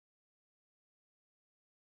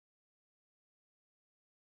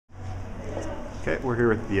Okay, we're here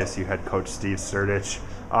with BSU head coach Steve Surdich.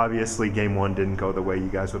 Obviously, game one didn't go the way you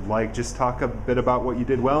guys would like. Just talk a bit about what you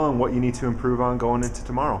did well and what you need to improve on going into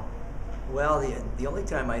tomorrow. Well, the only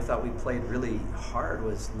time I thought we played really hard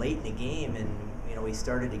was late in the game, and we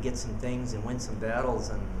started to get some things and win some battles,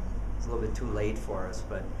 and it's a little bit too late for us.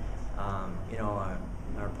 But our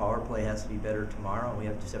power play has to be better tomorrow. We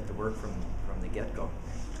just have to work from the get-go.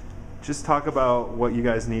 Just talk about what you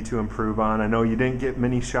guys need to improve on. I know you didn't get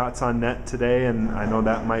many shots on net today, and I know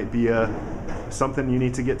that might be something you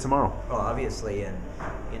need to get tomorrow. Well, obviously, and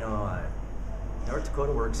North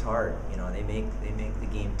Dakota works hard. They make the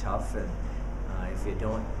game tough, and if you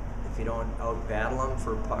don't out battle them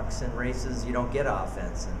for pucks and races, you don't get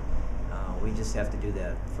offense. And we just have to do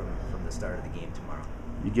that from the start of the game tomorrow.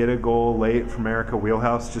 You get a goal late from Erica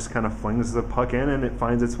Wheelhouse, just kind of flings the puck in and it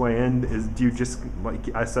finds its way in. Do you just,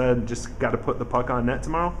 like I said, just got to put the puck on net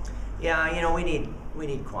tomorrow? Yeah, we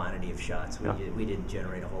need quantity of shots. We didn't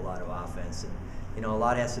generate a whole lot of offense, and a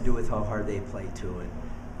lot has to do with how hard they play too. And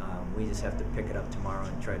we just have to pick it up tomorrow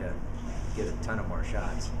and try to get a ton of more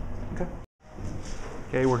shots.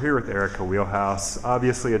 Okay, we're here with Erica Wheelhouse.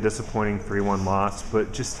 Obviously a disappointing 3-1 loss,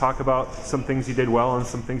 but just talk about some things you did well and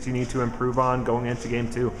some things you need to improve on going into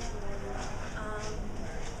game two.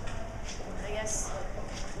 I guess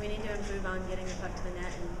we need to improve on getting the puck to the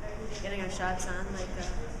net and getting our shots on. Like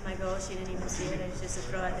my goal, she didn't even see it. It was just a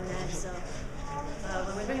throw at the net. So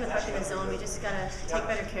when we bring the puck in the zone, we just got to take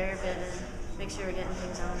better care of it and make sure we're getting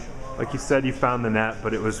things on. Like you said, you found the net,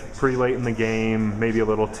 but it was pretty late in the game, maybe a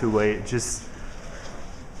little too late. Just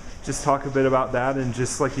talk a bit about that, and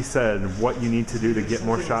just like you said, what you need to do to get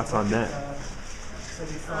more shots on net.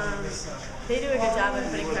 They do a good job of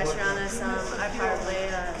putting pressure on us. Our power play,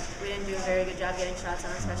 we didn't do a very good job getting shots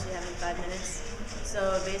on, especially having 5 minutes.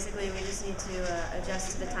 So basically, we just need to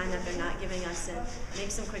adjust to the time that they're not giving us and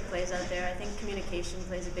make some quick plays out there. I think communication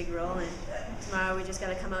plays a big role, and tomorrow we just got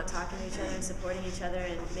to come out talking to each other and supporting each other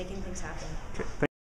and making things happen. Okay.